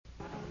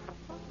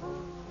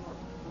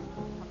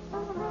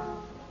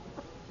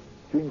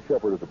Gene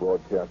Shepard is a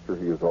broadcaster.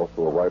 He is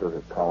also a writer.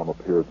 His column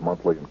appears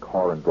monthly in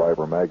Car and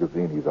Driver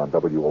magazine. He's on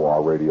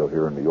WOR radio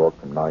here in New York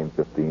from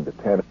 9:15 to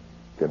 10.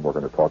 And we're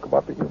going to talk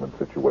about the human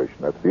situation.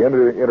 That's the end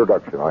of the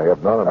introduction. I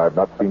have none, and I have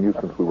not seen you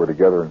since we were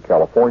together in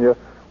California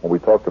when we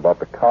talked about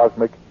the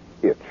cosmic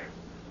itch.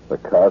 The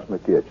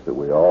cosmic itch that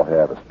we all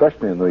have,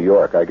 especially in New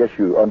York. I guess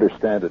you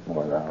understand it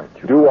more now.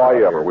 Do I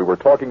ever? We were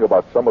talking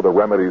about some of the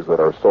remedies that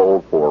are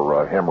sold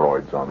for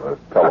hemorrhoids on the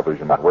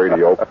television and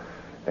radio,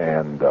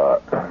 and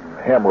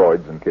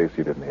hemorrhoids, in case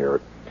you didn't hear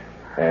it.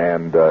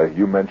 And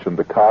you mentioned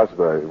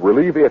the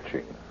relieve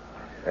itching.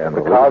 And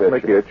the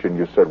cosmic itch, and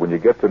you said, when you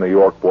get to New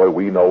York, boy,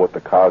 we know what the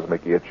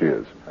cosmic itch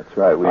is. That's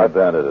right, we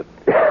invented it.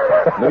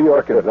 New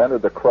York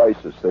invented the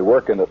crisis. They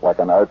work in it like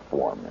an art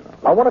form, you know.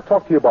 I want to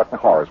talk to you about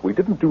cars. We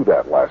didn't do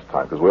that last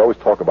time, because we always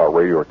talk about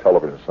radio or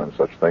television and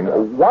such thing.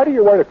 Why do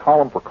you write a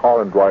column for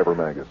Car and Driver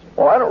magazine?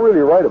 Well, I don't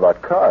really write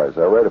about cars.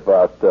 I write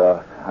about,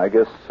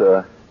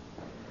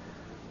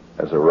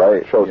 as a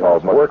writer, shows how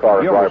much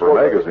Car and Driver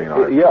magazine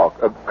are. Yeah,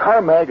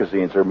 car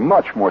magazines are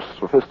much more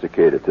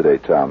sophisticated today,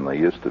 Tom, than they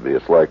used to be.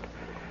 It's like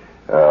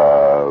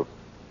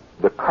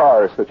the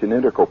car is such an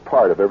integral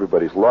part of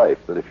everybody's life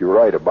that if you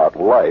write about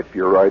life,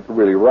 you're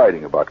really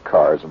writing about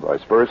cars and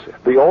vice versa.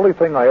 The only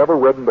thing I ever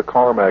read in the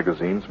car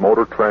magazines,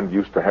 Motor Trend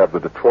used to have the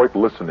Detroit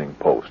Listening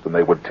Post, and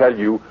they would tell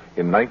you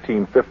in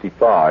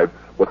 1955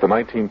 what the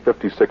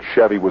 1956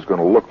 Chevy was going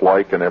to look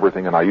like and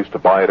everything, and I used to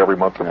buy it every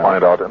month to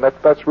find out, and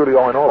that's really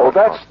all I know. Well,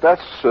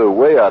 that's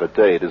way out of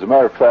date. As a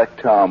matter of fact,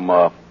 Tom,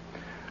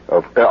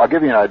 I'll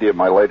give you an idea of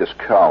my latest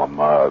column.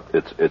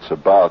 It's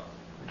about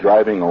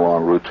driving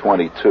along Route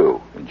 22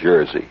 in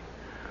Jersey,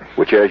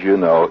 which, as you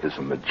know, is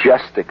a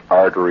majestic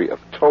artery of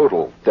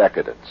total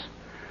decadence.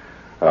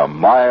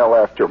 Mile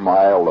after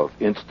mile of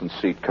instant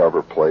seat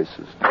cover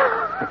places.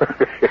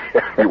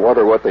 You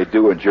wonder what they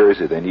do in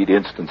Jersey. They need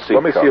instant seat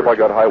cover. Let me see if I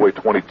got Highway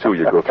 22.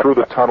 You go through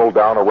the tunnel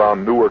down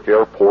around Newark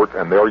Airport,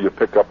 and there you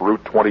pick up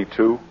Route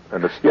 22,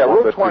 and it's the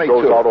one that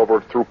goes out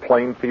over through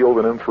Plainfield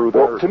and in through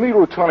there. Well, to me,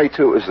 Route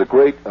 22 is the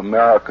great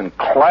American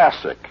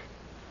classic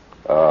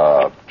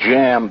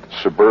jammed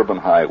suburban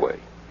highway.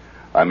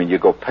 I mean, you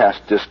go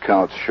past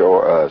discount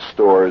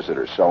stores that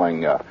are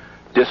selling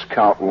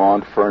discount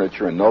lawn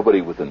furniture, and nobody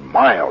within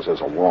miles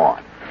has a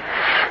lawn.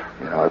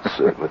 You know,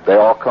 but they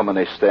all come and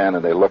they stand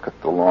and they look at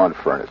the lawn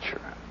furniture.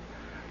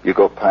 You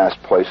go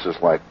past places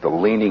like the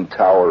Leaning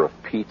Tower of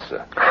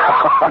Pizza,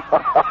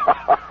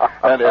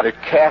 and it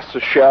casts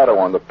a shadow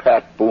on the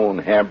Pat Boone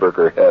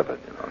hamburger heaven.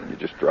 You know, and you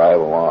just drive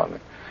along.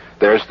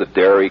 There's the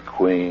Dairy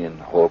Queen,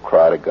 a whole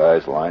crowd of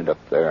guys lined up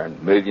there,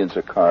 and millions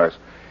of cars.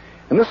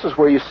 And this is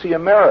where you see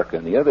America.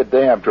 And the other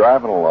day I'm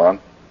driving along,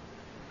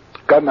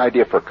 got an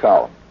idea for a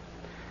column.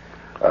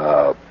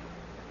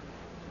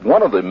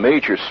 One of the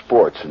major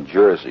sports in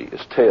Jersey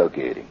is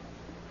tailgating.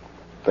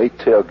 They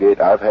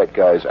tailgate. I've had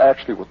guys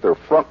actually with their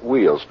front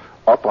wheels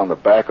up on the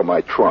back of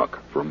my trunk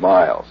for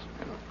miles,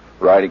 you know,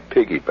 riding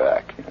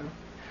piggyback. You know.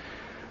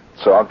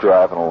 So I'm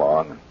driving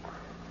along.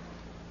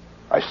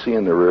 I see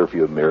in the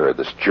rearview mirror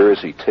this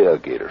Jersey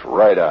tailgater's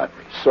right on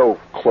me, so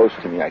close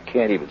to me I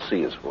can't even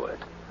see his hood.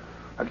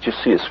 I can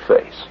just see his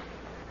face.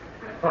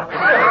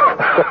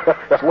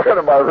 It's looking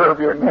at my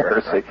rearview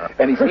mirror, see,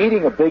 and he's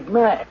eating a Big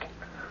Mac.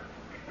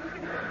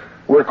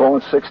 We're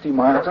going 60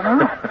 miles an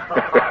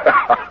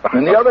hour.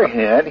 On the other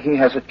hand, he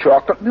has a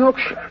chocolate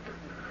milkshake.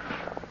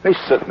 He's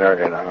sitting there,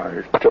 you know,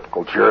 your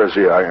typical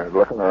Jersey,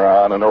 looking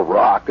around, and a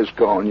rock is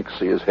going. You can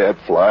see his head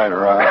flying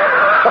around.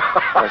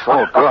 I said,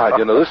 oh, God,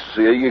 you know,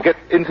 you get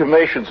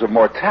intimations of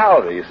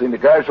mortality. You see, the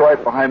guy's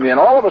right behind me, and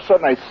all of a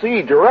sudden I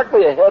see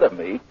directly ahead of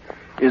me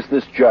is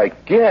this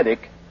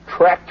gigantic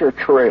tractor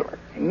trailer.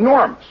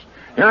 Enormous.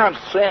 Here I'm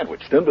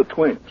sandwiched in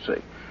between,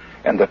 see.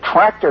 And the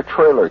tractor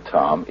trailer,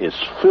 Tom, is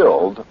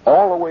filled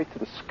all the way to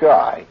the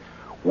sky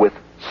with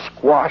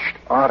squashed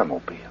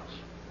automobiles.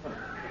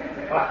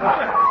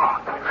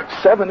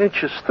 7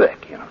 inches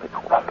thick, you know, they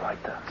go up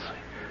like that, see.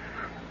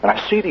 And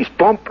I see these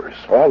bumpers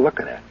all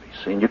looking at me,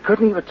 see, and you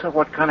couldn't even tell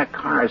what kind of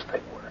cars they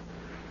were.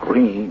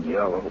 Green,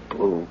 yellow,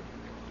 blue,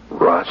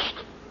 rust,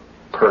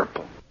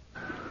 purple.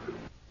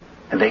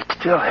 And they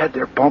still had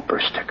their bumper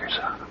stickers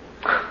on them.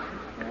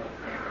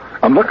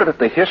 I'm looking at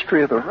the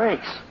history of the race.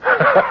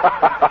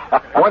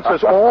 One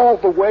says, all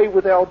the way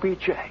with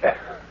LBJ.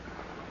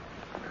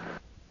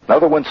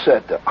 Another one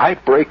said, I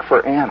brake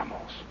for animals.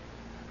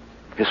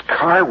 His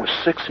car was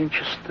 6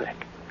 inches thick.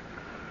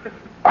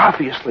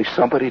 Obviously,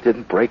 somebody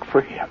didn't brake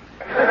for him.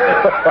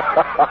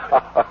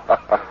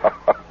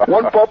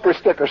 One bumper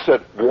sticker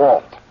said,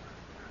 Walt.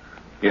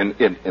 In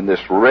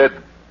this red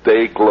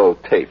day glow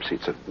tapes, he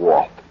said,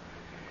 Walt.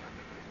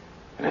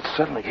 And it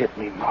suddenly hit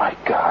me, my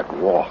God,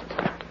 Walt.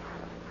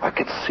 I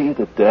could see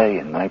the day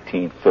in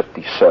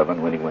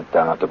 1957 when he went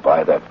down to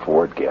buy that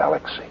Ford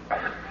Galaxy.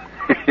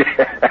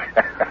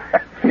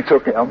 He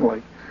took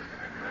Emily.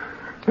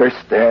 They're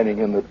standing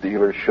in the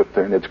dealership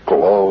there, and it's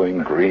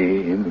glowing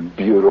green and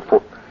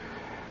beautiful.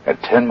 And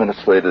 10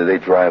 minutes later, they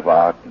drive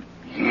out. And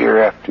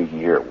year after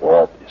year,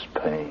 Walt is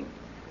paying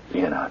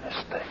in on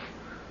this thing.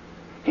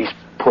 He's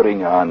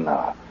putting on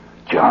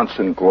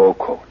Johnson glow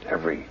coat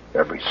every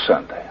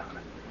Sunday on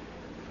it.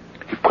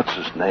 He puts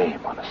his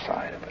name on the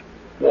side of it.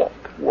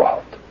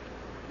 Walt.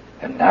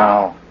 And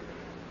now,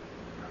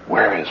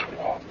 where is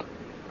Walt?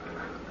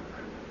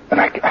 And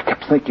I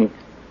kept thinking,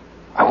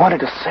 I wanted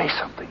to say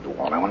something to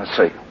Walt. I want to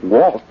say,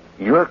 Walt,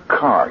 your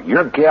car,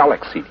 your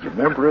Galaxy, do you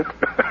remember it?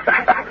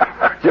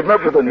 Do you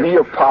remember the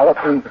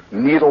Neapolitan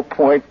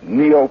needlepoint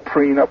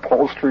neoprene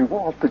upholstery,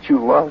 Walt, that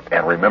you loved?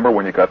 And remember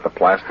when you got the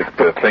plastic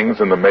things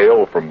in the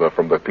mail from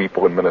the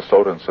people in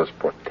Minnesota and says,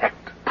 protect.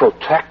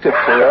 Protected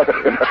forever.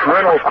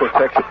 Eternal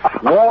protection.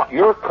 Walt,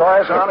 your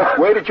car's on its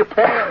way to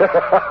Japan.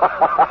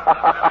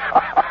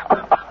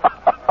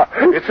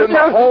 It's in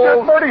the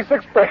hold.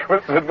 36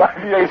 payments in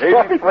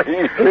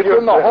 98.83. It's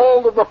in the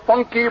hold of the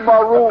funky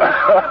maroon.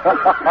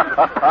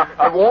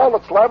 And Walt,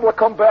 it's liable to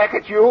come back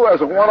at you as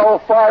a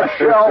 105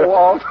 shell,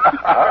 Walt.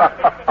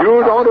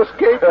 You don't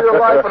escape your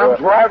life. And I'm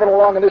driving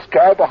along, and this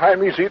guy behind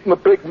me is eating the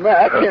Big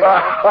Mac,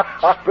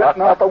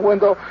 spitting out the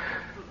window.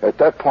 At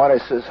that point, I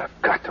says,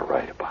 I've got to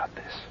write about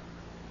this.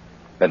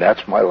 And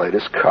that's my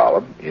latest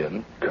column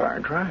in Car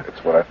and Drive.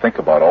 It's what I think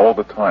about all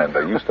the time.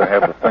 They used to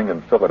have the thing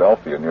in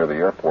Philadelphia near the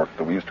airport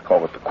that we used to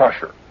call it the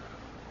crusher.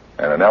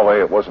 And in L.A.,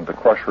 it wasn't the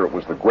crusher, it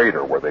was the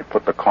grater, where they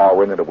put the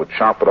car in and it would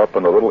chop it up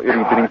into little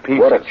itty-bitty pieces.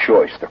 What a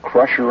choice, the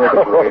crusher or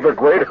the grater? The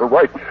grater,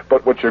 right.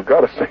 But what you've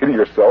got to say to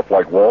yourself,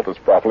 like Walt is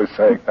probably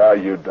saying,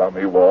 you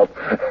dummy, Walt.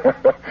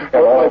 And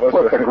all of us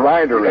put the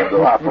grinder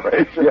into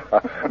operation.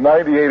 Yeah,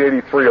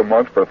 $98.83 a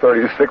month for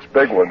 36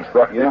 big ones,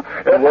 right? Yeah.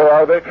 And where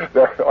are they?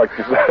 They're, like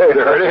you say,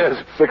 there it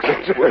is. 6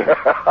 inches.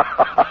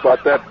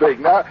 About that big.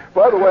 Now,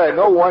 by the way, I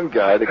know one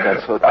guy that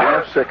got so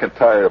damn sick and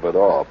tired of it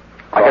all.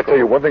 I got to tell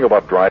you one thing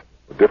about driving.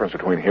 The difference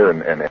between here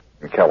and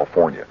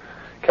California.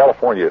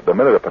 California, the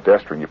minute a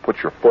pedestrian, you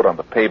put your foot on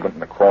the pavement in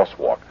the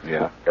crosswalk,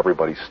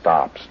 everybody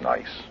stops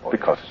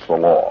because it's the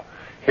law.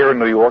 Here in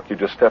New York, you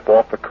just step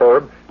off the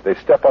curb, they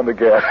step on the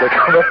gas, they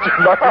come up to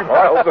 90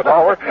 miles an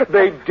hour,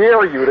 they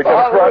dare you to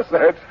get across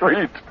that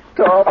street.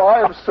 Tom,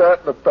 I am sat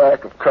in the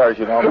back of cars.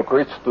 You know, I'm a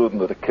great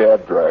student of the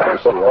cab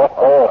drivers.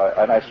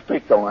 And I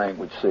speak the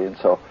language, see, and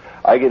so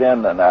I get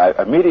in and I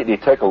immediately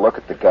take a look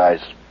at the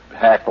guy's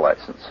hack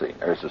license, see.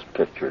 There's this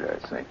picture there,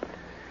 see.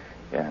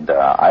 And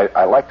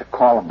I like to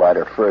call them by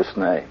their first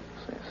name.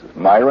 See, he says,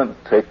 Myron,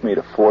 take me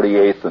to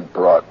 48th and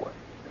Broadway.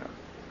 You know,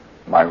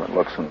 Myron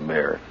looks in the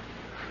mirror,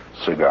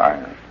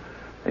 cigar.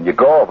 And you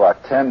go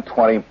about 10,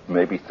 20,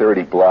 maybe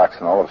 30 blocks,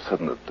 and all of a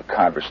sudden the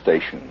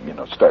conversation,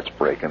 starts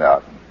breaking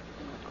out. And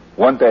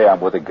one day I'm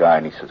with a guy,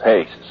 and he says,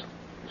 hey, he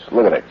says,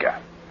 look at that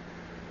guy.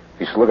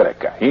 He says, look at that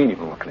guy. He ain't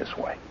even looking his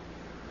way.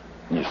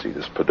 You see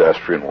this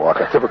pedestrian walk,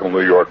 a typical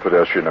New York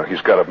pedestrian.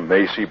 He's got a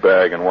Macy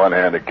bag in one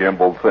hand, a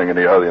gimbal thing in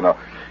the other.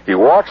 He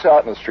walks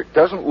out in the street,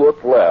 doesn't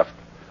look left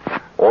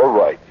or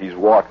right. He's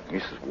walking. He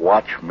says,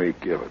 "Watch me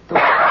give it."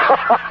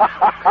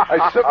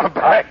 I sit in the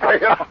back,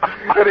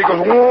 and he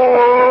goes,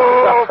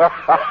 "Whoa!"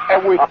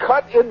 And we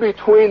cut in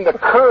between the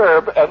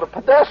curb and the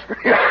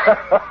pedestrian.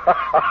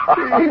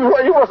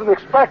 He wasn't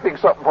expecting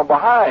something from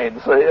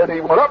behind, see? And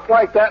he went up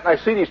like that, and I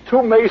see these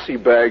two Macy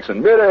bags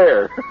in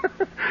midair.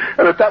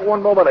 And at that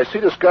one moment, I see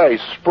this guy,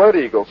 he's spread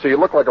eagle, so he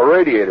looked like a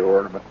radiator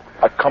ornament.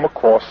 I'd come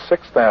across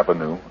 6th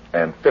Avenue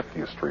and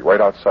 50th Street, right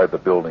outside the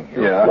building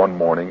here, one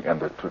morning, and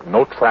there's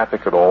no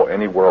traffic at all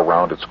anywhere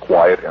around. It's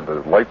quiet, and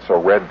the lights are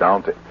red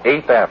down to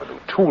 8th Avenue,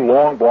 2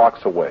 long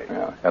blocks away.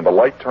 Yeah. And the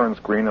light turns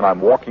green, and I'm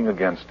walking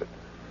against it.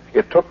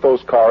 It took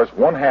those cars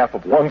 1/2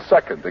 of 1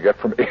 second to get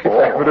from 8th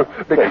Avenue,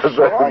 because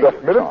the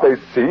minute they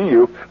see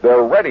you,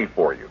 they're ready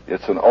for you.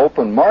 It's an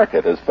open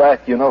market. In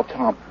fact,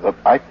 Tom,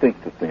 I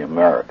think that the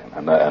American,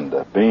 and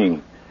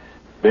being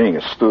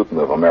a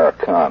student of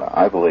Americana,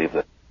 I believe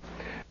that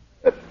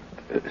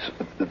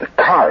the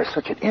car is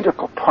such an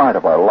integral part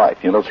of our life.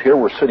 Here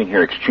we're sitting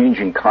here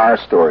exchanging car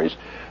stories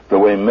the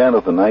way men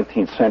of the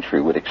 19th century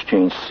would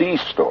exchange sea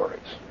stories.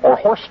 Or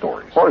horse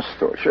stories. Horse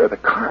stories, sure. The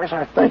car is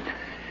our thing.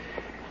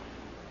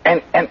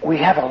 And we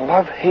have a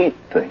love-hate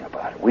thing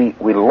about it.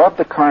 We love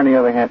the car on the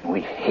other hand, and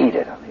we hate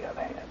it on the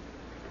other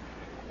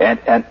hand.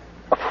 And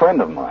a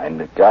friend of mine,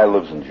 the guy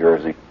lives in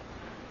Jersey,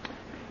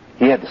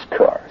 he had this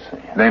car.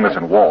 His name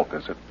isn't Walt,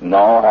 is it?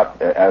 No,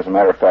 as a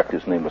matter of fact,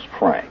 his name was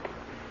Frank.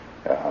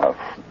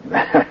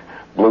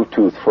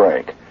 Bluetooth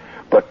Frank.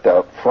 But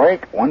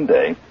Frank, one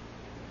day,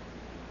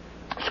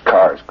 his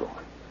car is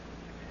gone.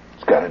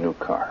 He's got a new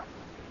car.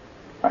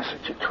 I said,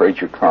 you trade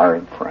your car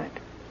in,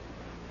 Frank?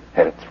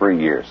 Had it 3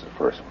 years, the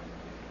first one.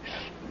 He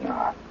says,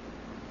 nah.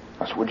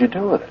 I said, what'd you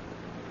do with it?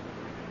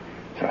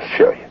 He said, I'll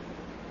show you.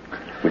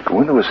 We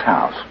go into his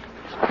house.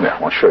 Yeah,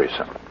 I'll show you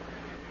something.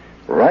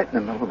 Right in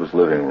the middle of his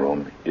living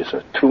room is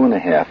a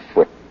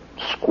 2.5-foot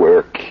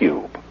square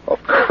cube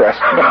of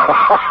pressed metal.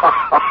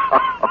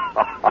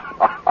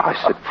 I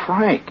said,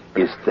 Frank,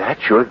 is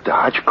that your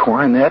Dodge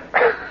Coronet?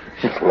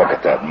 He said, look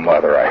at that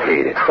mother, I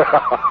hate it.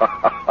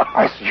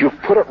 I said, you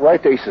put it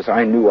right there. He says,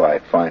 I knew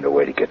I'd find a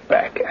way to get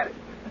back at it.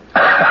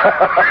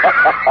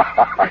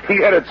 He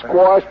had it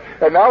squashed,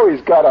 and now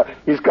he's got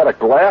a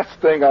glass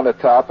thing on the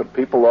top, and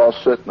people all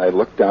sit and they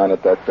look down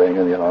at that thing,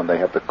 and and they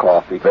have the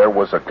coffee. There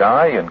was a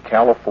guy in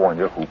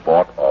California who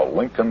bought a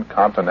Lincoln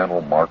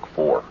Continental Mark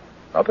IV.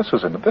 Now this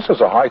is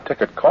a high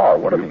ticket car.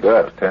 What did he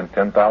get?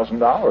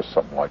 $10,000,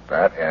 something like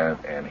that.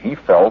 And he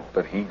felt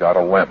that he got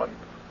a lemon,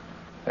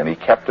 and he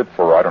kept it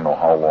for I don't know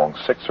how long,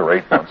 6 or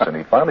 8 months. And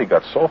he finally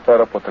got so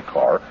fed up with the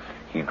car,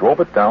 he drove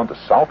it down to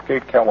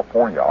Southgate,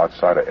 California,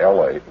 outside of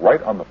L.A.,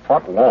 right on the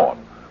front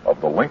lawn of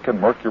the Lincoln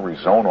Mercury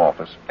Zone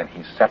office, and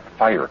he set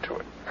fire to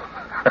it.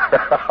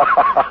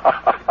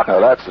 Now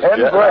that's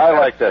I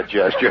like that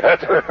gesture.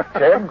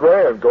 10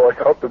 grand going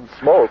up in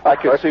smoke. I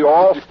can see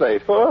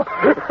Allstate.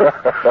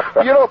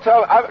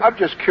 Tom, I'm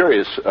just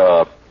curious.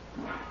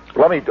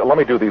 Let me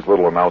do these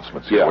little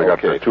announcements here. Yeah, We got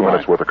okay, 2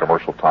 minutes worth of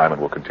commercial time,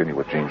 and we'll continue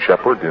with Gene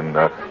Shepard in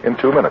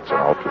 2 minutes, and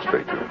I hope you'll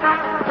stay tuned.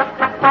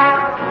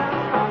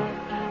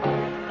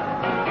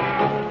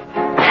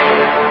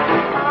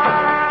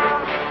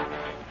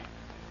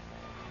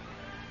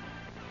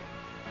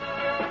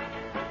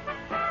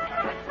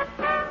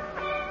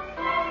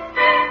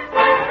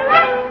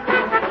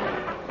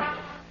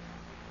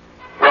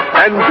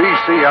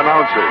 NBC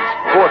announces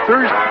for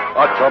Thursday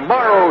a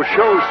Tomorrow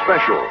Show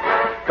special,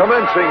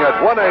 commencing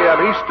at 1 a.m.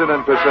 Eastern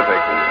and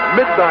Pacific,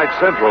 midnight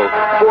Central,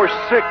 for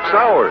 6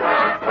 hours.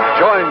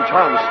 Join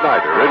Tom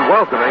Synder in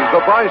welcoming the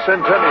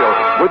bicentennial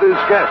with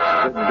his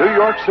guests in New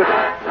York City,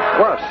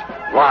 plus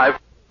live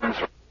from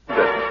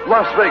London,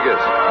 Las Vegas,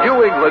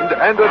 New England,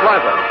 and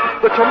Atlanta.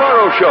 The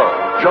Tomorrow Show,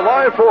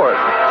 July 4th,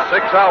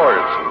 6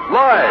 hours,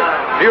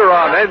 live here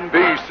on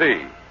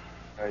NBC.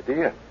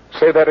 Idea.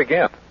 Say that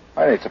again.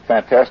 I think it's a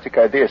fantastic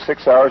idea.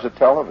 6 hours of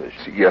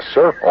television. Yes,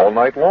 sir. All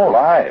night long.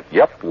 Live.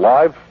 Yep,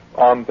 live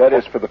on. That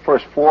is for the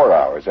first 4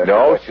 hours.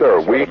 No, sir.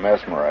 We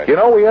mesmerized.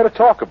 We had to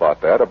talk about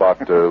that, about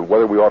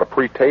whether we ought to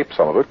pre-tape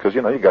some of it, because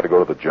you got to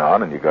go to the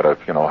John and you got to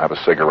have a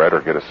cigarette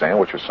or get a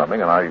sandwich or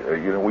something,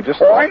 and we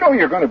just. Well, I know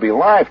you're going to be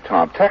live,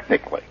 Tom,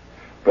 technically.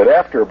 But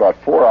after about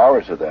 4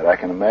 hours of that, I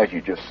can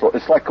imagine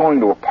it's like going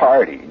to a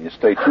party and you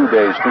stay 2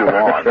 days too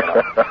long.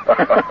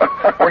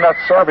 We're not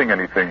serving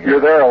anything here.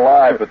 You're there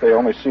alive, but they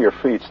only see your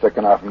feet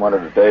sticking out from under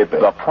the daybed.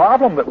 The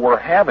problem that we're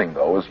having,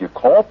 though, is you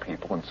call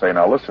people and say,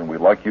 now listen,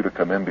 we'd like you to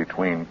come in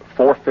between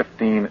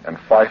 4:15 and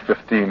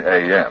 5:15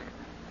 a.m.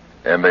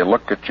 And they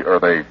look at you, or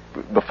the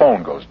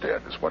phone goes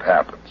dead, is what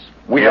happens.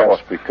 We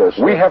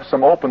have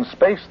some open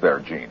space there,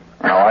 Gene.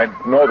 Now, I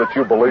know that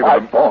you believe my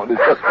in phone is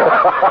just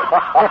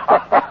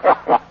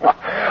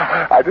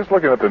I just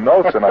looking at the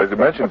notes, and I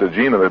mentioned to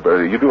Gene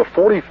that you do a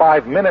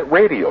 45-minute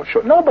radio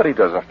show. Nobody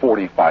does a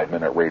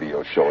 45-minute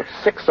radio show. It's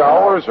 6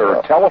 hours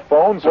or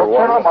telephones or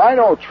what? Tom, I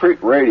don't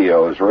treat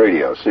radio as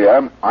radio. See,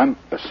 I'm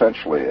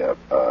essentially a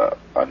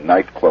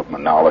nightclub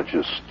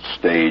monologist,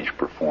 stage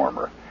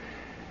performer.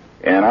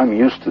 And I'm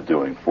used to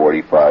doing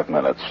 45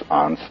 minutes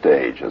on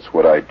stage. That's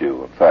what I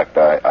do. In fact,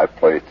 I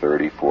play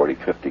 30, 40,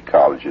 50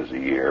 colleges a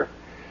year.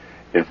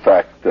 In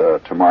fact,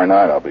 tomorrow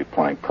night I'll be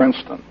playing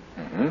Princeton.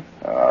 Mm-hmm.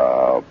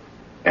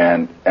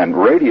 And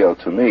radio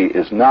to me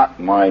is not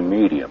my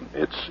medium.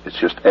 It's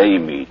just a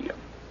medium.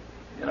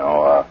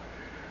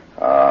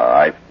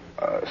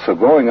 So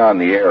going on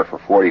the air for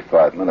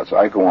 45 minutes,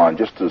 I go on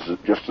just as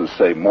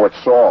say Mort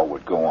Saul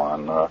would go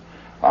on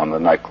the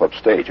nightclub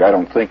stage. I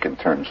don't think in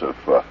terms of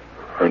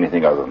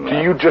anything other than that.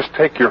 Do you just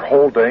take your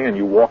whole day and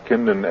you walk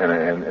in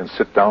and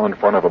sit down in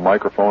front of a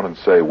microphone and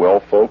say, well,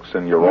 folks,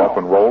 and you're off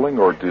and rolling,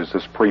 or is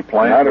this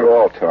pre-planned? Not at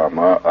all, Tom.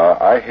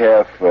 I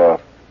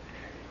have...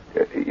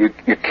 You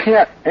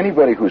can't...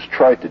 Anybody who's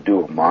tried to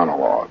do a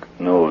monologue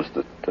knows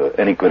that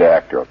any good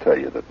actor will tell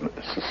you that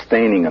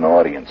sustaining an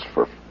audience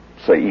for,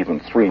 say,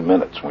 even 3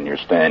 minutes when you're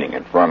standing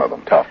in front of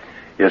them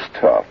is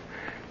tough.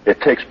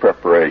 It takes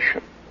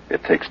preparation.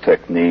 It takes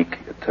technique.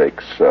 It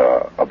takes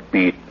a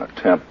beat, a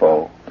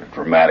tempo, a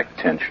dramatic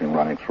tension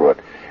running through it.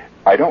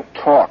 I don't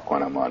talk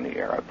when I'm on the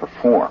air. I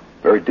perform.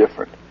 Very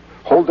different.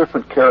 Whole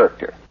different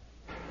character.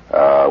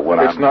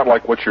 It's not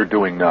like what you're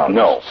doing now.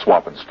 No.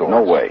 Swapping stories.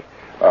 No way.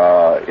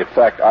 In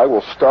fact, I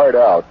will start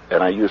out,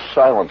 and I use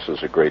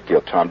silences a great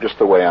deal, Tom, just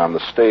the way on the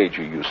stage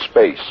you use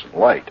space and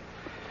light.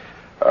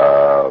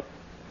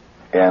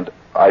 And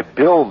I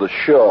build a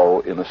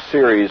show in a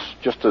series,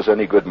 just as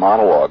any good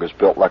monologue is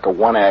built, like a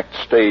one-act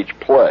stage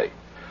play.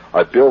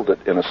 I build it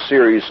in a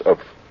series of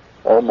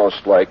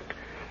almost like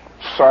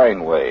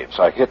sine waves.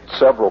 I hit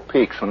several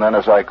peaks, and then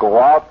as I go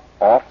out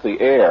off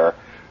the air,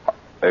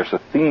 there's a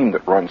theme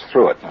that runs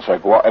through it. As I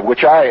go out,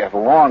 which I have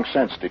long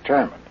since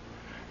determined.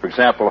 For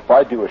example, if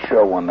I do a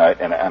show one night,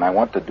 and I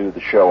want to do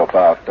the show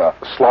about...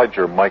 slide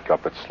your mic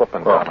up. It's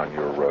slipping down on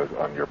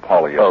your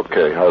polyester.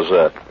 Okay, how's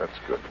that? That's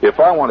good.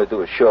 If I want to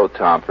do a show,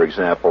 Tom, for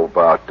example,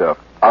 about...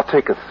 I'll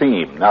take a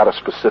theme, not a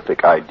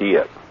specific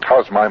idea.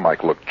 How's my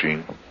mic look,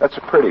 Gene? That's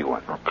a pretty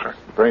one. Okay.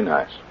 Very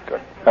nice.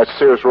 Okay. That's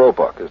Sears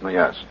Roebuck, isn't it?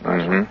 Yes.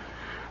 Mm-hmm.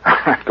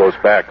 It goes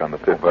back on the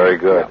 50. Very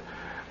good. Yeah.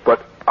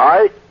 But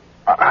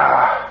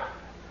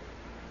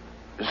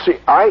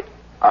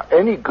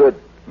any good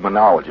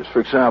monologist, for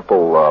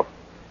example,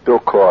 Bill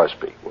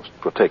Cosby.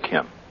 We'll take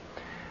him.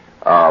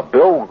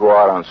 Bill will go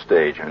out on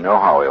stage. I know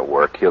how he'll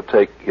work. He'll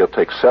take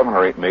 7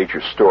 or 8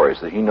 major stories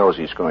that he knows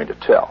he's going to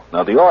tell.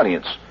 Now, the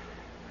audience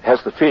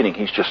has the feeling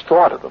he's just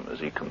thought of them as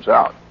he comes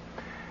out.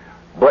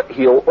 But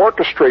he'll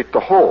orchestrate the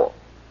whole,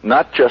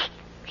 not just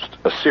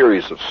a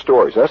series of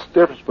stories. That's the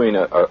difference between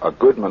a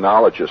good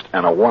monologist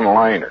and a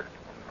one-liner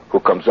who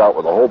comes out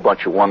with a whole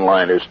bunch of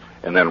one-liners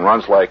and then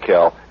runs like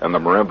hell, and the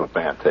marimba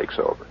band takes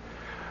over.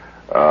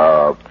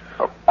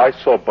 I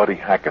saw Buddy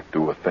Hackett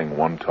do a thing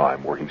one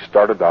time where he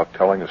started out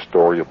telling a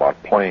story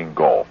about playing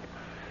golf,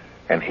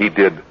 and he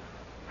did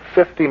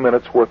 50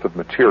 minutes worth of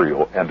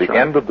material, and the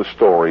end of the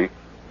story,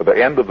 the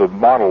end of the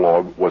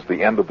monologue was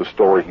the end of the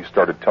story he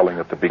started telling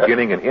at the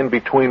beginning, and in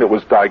between it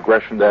was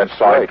digressions and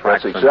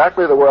sidetracks. That's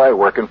exactly the way I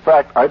work. In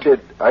fact, I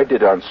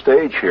did on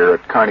stage here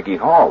at Carnegie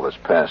Hall this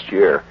past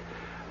year,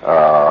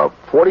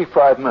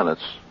 45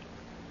 minutes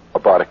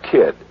about a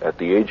kid at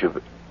the age of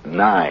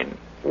 9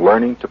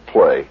 learning to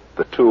play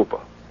the tuba.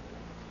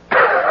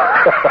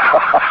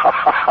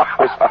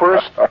 His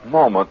first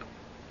moment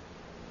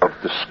of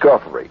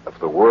discovery of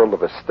the world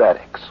of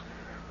aesthetics,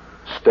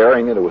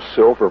 staring into a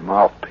silver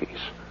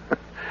mouthpiece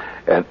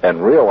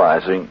and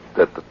realizing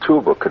that the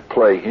tuba could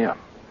play him.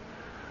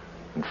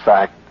 In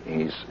fact,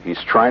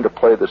 he's trying to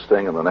play this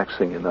thing, and the next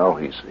thing you know,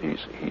 he's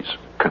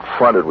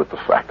confronted with the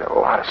fact that a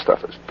lot of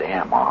stuff is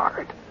damn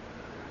hard.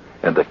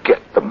 And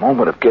the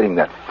moment of getting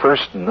that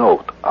first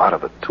note out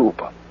of a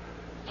tuba,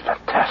 it's a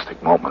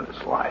fantastic moment in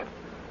his life.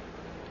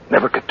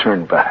 Never could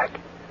turn back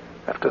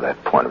after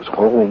that point. It was a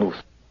whole new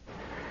thing.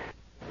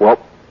 Well,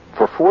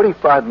 for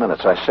 45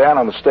 minutes, I sat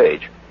on the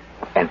stage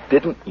and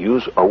didn't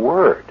use a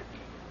word.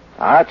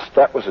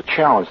 That was a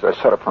challenge that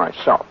I set up for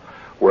myself,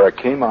 where I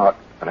came out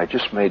and I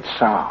just made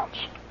sounds.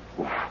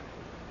 Oof.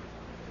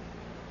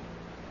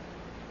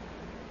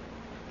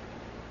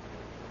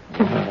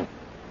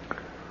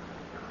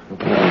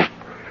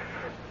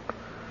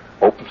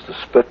 Opens the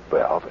spit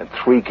valve and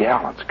 3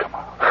 gallons come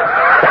out.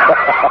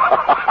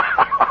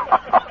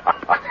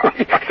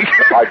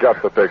 I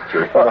got the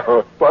picture.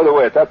 By the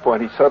way, at that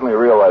point, he suddenly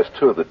realized,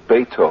 too, that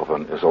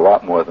Beethoven is a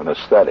lot more than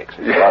aesthetics.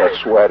 There's a lot of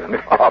sweat and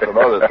pop and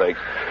other things.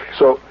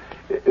 So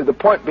the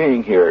point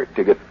being here,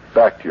 to get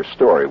back to your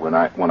story, when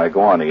I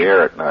go on the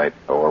air at night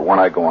or when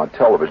I go on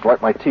television,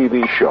 like my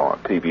TV show on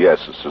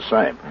PBS, it's the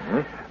same,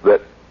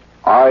 that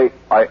I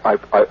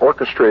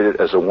orchestrate it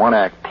as a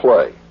one-act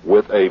play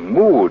with a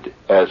mood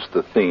as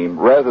the theme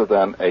rather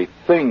than a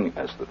thing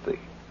as the theme.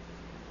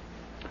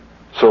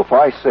 So if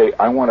I say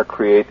I want to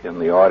create in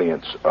the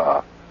audience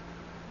a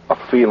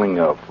feeling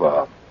of,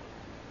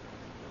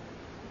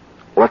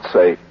 let's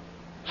say,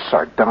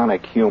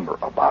 sardonic humor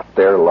about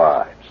their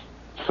lives,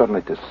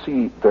 suddenly to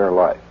see their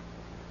life,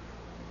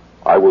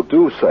 I will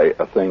do, say,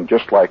 a thing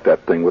just like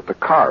that thing with the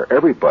car.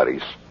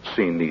 Everybody's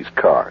seen these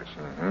cars.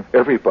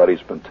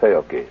 Everybody's been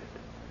tailgated.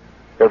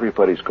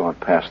 Everybody's gone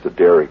past the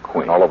Dairy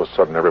Queen. And all of a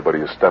sudden, everybody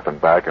is stepping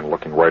back and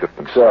looking right at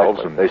themselves.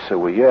 Exactly. And they say,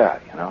 well, yeah,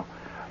 you know.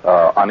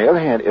 On the other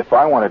hand, if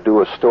I want to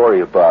do a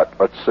story about,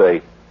 let's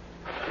say,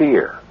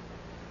 fear,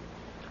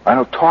 I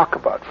don't talk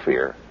about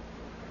fear.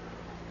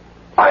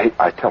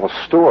 I tell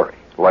a story.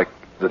 Like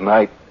the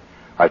night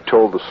I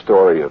told the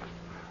story of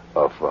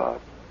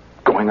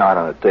going out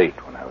on a date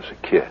when I was a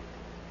kid.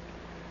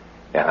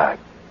 And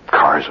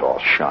cars all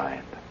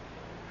shined.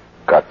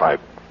 Got my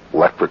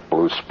electric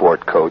blue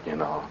sport coat, you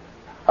know.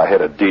 I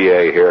had a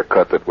DA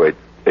haircut that weighed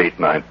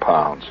 8-9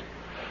 pounds.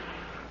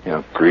 You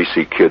know,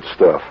 greasy kid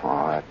stuff.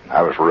 Oh,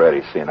 I was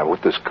ready. See, and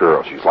with this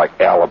girl, she's like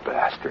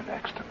alabaster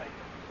next to me.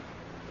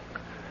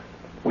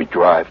 We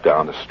drive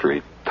down the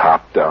street,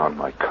 top down.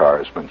 My car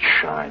has been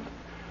shined.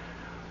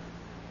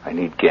 I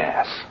need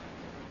gas.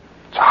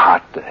 It's a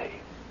hot day.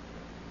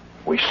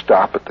 We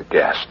stop at the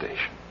gas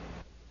station.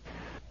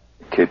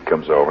 The kid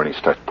comes over and he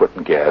starts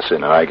putting gas in,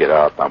 and I get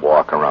out and I'm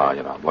walking around,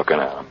 you know, I'm looking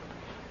at him.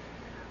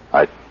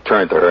 I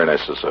turn to her and I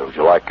says, would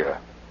you like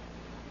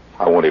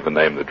I won't even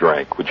name the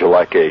drink. Would you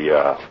like a,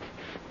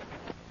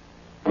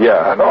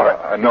 yeah,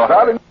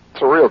 no,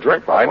 it's a real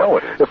drink. I know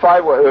it is. If I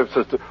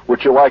says,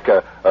 would you like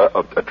a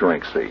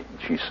drink, see? And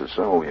she says,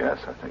 oh, yes,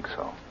 I think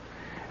so.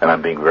 And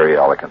I'm being very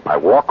elegant. I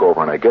walk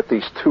over and I get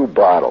these 2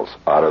 bottles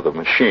out of the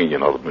machine. You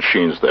know, the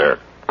machine's there.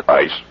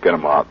 Ice, get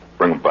them out,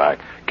 bring them back,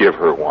 give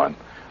her one.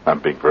 I'm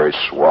being very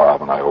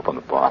suave, and I open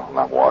the bottle, and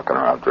I'm walking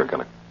around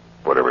drinking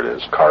whatever it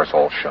is. Cars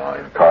all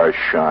shine. Cars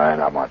shine.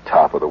 I'm on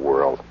top of the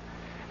world.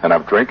 And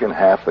I'm drinking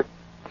half the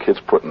kid's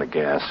putting the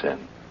gas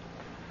in.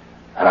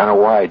 And I don't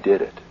know why I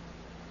did it.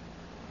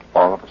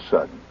 All of a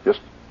sudden,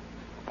 just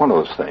one of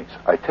those things.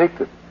 I take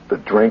the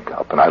drink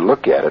up, and I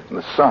look at it in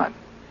the sun.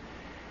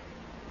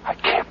 I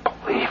can't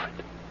believe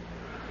it.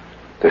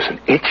 There's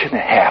 1.5 inches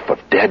of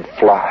dead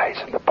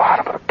flies in the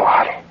bottom of the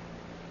bottle.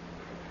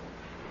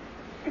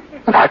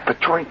 And I've been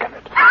drinking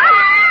it.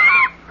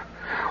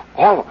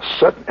 All of a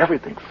sudden,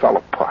 everything fell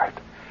apart.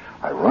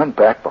 I run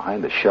back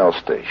behind the Shell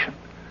station,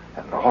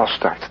 and it all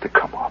starts to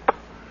come up.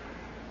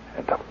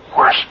 And the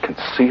worst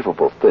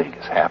conceivable thing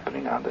is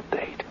happening on the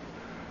date.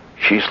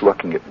 She's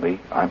looking at me.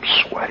 I'm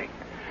sweating.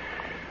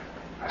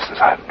 I says,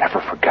 I've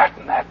never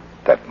forgotten that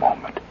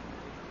moment.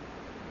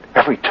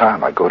 Every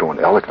time I go to an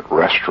elegant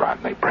restaurant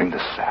and they bring the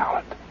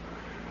salad,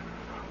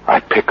 I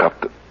pick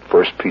up the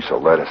first piece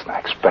of lettuce and I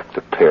expect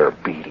a pair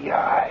of beady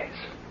eyes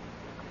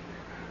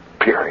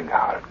peering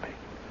out at me.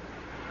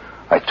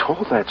 I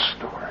told that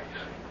story,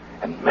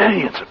 and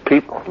millions of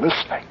people are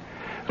listening,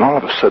 and all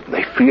of a sudden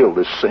they feel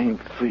this same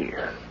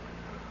fear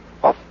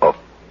of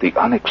the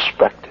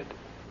unexpected,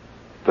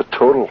 the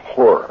total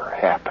horror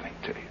happening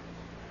to you.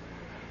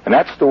 And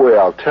that's the way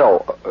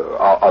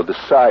I'll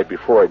decide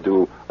before I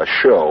do a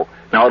show.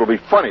 Now, it'll be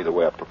funny the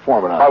way I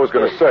perform it on I was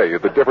going to say,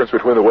 the difference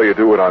between the way you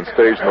do it on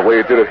stage and the way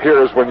you did it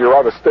here is when you're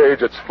on the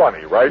stage, it's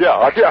funny, right?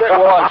 Yeah,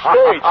 well, on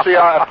stage, see,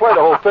 I play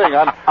the whole thing.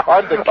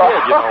 I'm the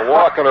kid,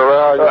 walking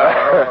around.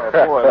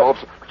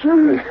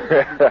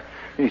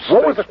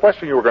 What was the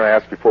question you were going to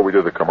ask before we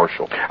did the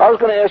commercial? I was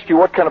going to ask you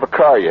what kind of a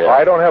car you have.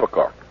 I don't have a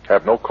car.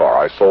 Have no car.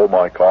 I sold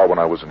my car when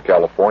I was in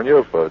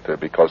California, but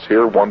because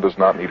here one does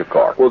not need a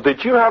car. Well,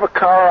 did you have a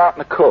car out on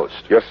the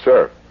coast? Yes,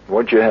 sir.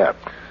 What'd you have?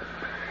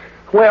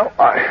 Well,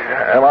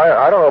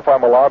 I don't know if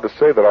I'm allowed to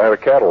say that I had a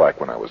Cadillac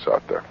when I was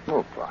out there.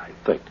 Well, I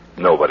think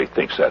nobody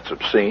thinks that's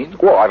obscene.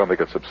 Well, I don't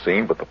think it's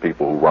obscene, but the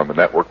people who run the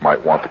network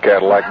might want the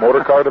Cadillac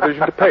Motor Car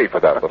Division to pay for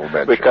that little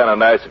mention. It'd be kind of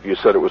nice if you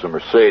said it was a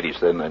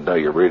Mercedes, then they'd know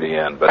you're really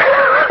in. But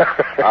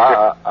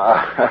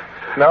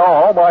no,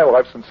 all my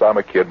life since I'm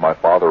a kid, my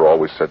father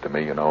always said to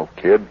me,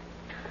 kid,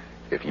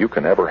 if you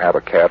can ever have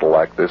a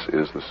Cadillac, this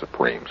is the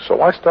supreme.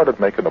 So I started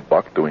making a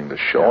buck doing this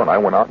show, and I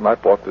went out and I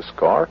bought this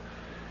car.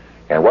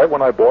 And right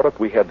when I bought it,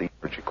 we had the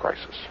energy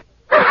crisis.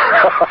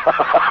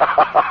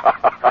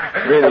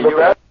 Really, you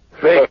had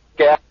big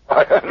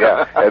Cadillac?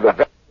 Yeah, and the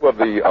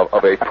value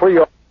of a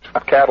pre-owned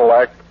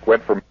Cadillac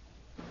went from.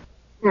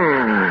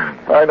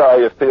 I know how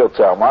you feel,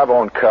 Tom. I've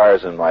owned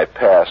cars in my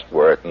past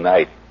where at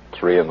night,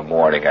 3 a.m,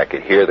 I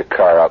could hear the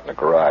car out in the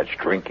garage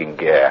drinking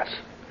gas.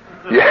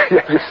 Yeah,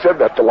 you said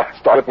that the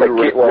last time.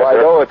 Well, I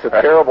know it's a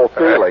terrible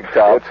feeling,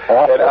 Tom. It's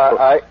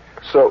awful.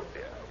 So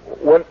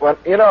when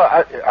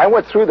I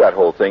went through that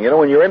whole thing.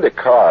 When you're into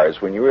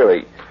cars, when you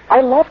really,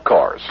 I love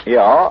cars.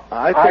 Yeah,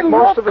 I think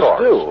most of us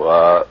do.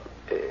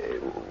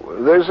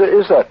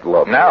 Is that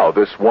love? Now,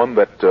 this one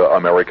that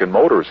American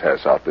Motors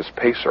has out, this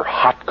Pacer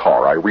hot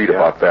car. I read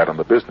about that on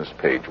the business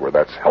page where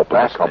that's helping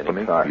the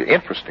company.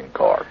 Interesting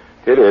car.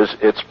 It is.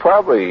 It's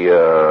probably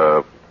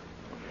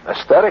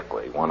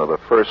aesthetically one of the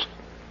first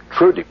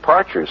true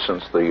departures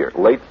since the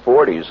late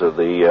 40s of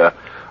the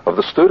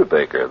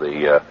Studebaker,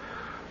 the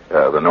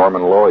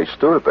Norman Loy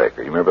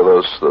Studebaker. You remember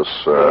those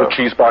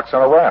cheese box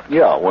on a raft?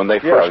 Yeah, when they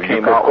first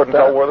came out. You couldn't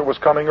tell whether it was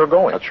coming or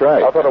going. That's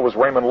right. I thought it was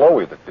Raymond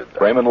Loewy that did that.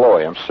 Raymond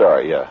Loewy, I'm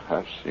sorry. Yeah,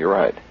 you're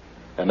right.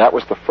 And that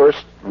was the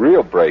first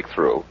real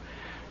breakthrough.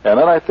 And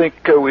then I think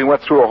we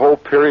went through a whole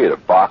period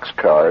of box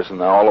cars, and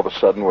now all of a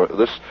sudden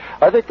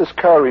I think this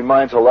car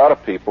reminds a lot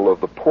of people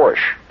of the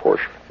Porsche.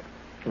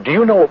 Do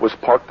you know what was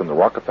parked in the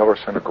Rockefeller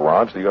Center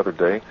garage the other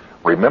day?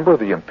 Remember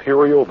the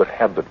Imperial that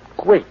had the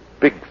great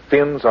big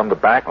fins on the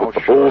back with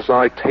the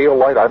bullseye tail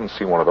light? I haven't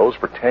seen one of those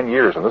for 10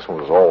 years, and this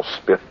one was all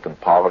spiffed and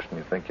polished, and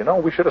you think,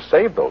 we should have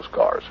saved those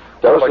cars.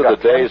 Those are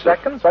the days 10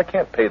 seconds? I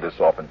can't pay this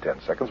off in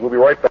 10 seconds. We'll be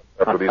right back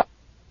after these.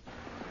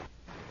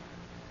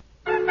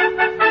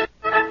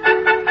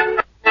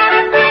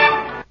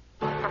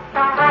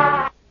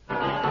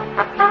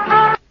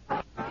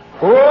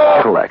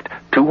 Collect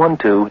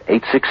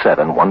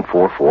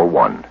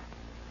 212-867-1441.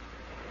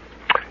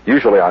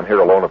 Usually I'm here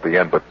alone at the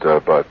end, but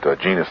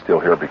Gene is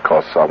still here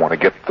because I want to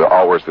get the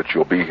hours that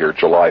you'll be here,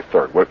 July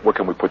 3rd. What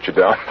can we put you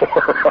down for?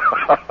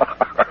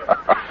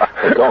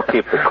 Don't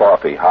keep the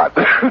coffee hot.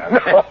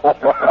 No.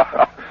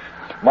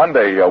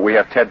 Monday, we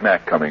have Ted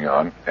Mack coming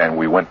on, and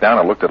we went down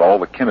and looked at all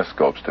the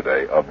kinescopes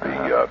today of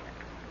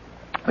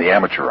the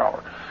amateur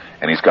hour.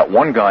 And he's got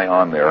one guy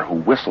on there who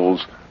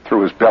whistles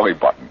through his belly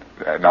button.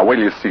 Now, wait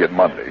till you see it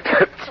Monday.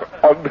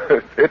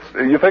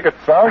 You think it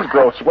sounds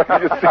gross. When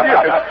you see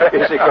it,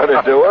 is he going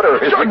to do it?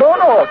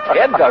 No,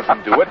 Ted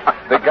doesn't do it.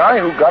 The guy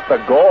who got the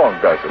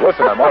gong does it.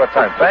 Listen, I'm out of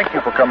time. Thank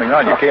you for coming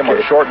on. You came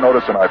on short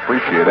notice, and I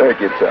appreciate it.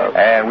 Thank you, Tom.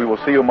 And we will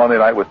see you Monday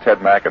night with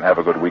Ted Mack, and have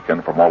a good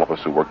weekend from all of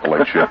us who work the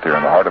late shift here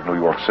in the heart of New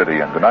York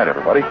City. And good night,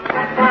 everybody.